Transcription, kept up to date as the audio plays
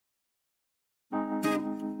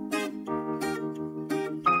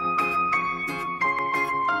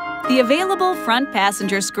The available front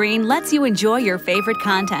passenger screen lets you enjoy your favorite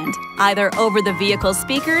content, either over the vehicle's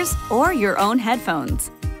speakers or your own headphones.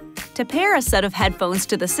 To pair a set of headphones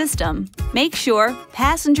to the system, make sure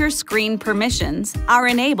Passenger Screen Permissions are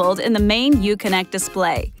enabled in the main Uconnect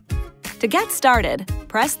display. To get started,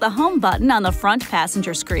 press the Home button on the front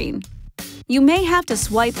passenger screen. You may have to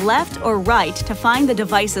swipe left or right to find the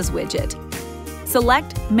Devices widget.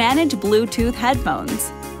 Select Manage Bluetooth Headphones.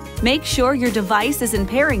 Make sure your device is in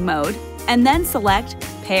pairing mode, and then select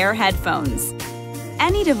Pair Headphones.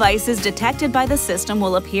 Any devices detected by the system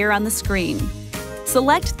will appear on the screen.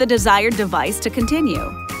 Select the desired device to continue.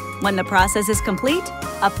 When the process is complete,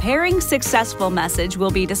 a Pairing Successful message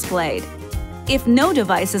will be displayed. If no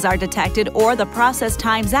devices are detected or the process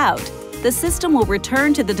times out, the system will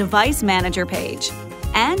return to the Device Manager page.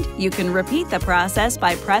 And you can repeat the process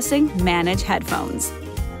by pressing Manage Headphones.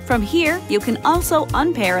 From here, you can also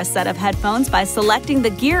unpair a set of headphones by selecting the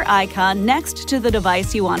gear icon next to the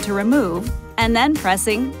device you want to remove, and then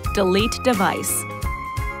pressing Delete Device.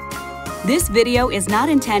 This video is not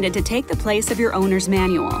intended to take the place of your owner's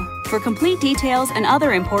manual. For complete details and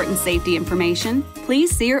other important safety information,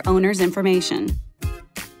 please see your owner's information.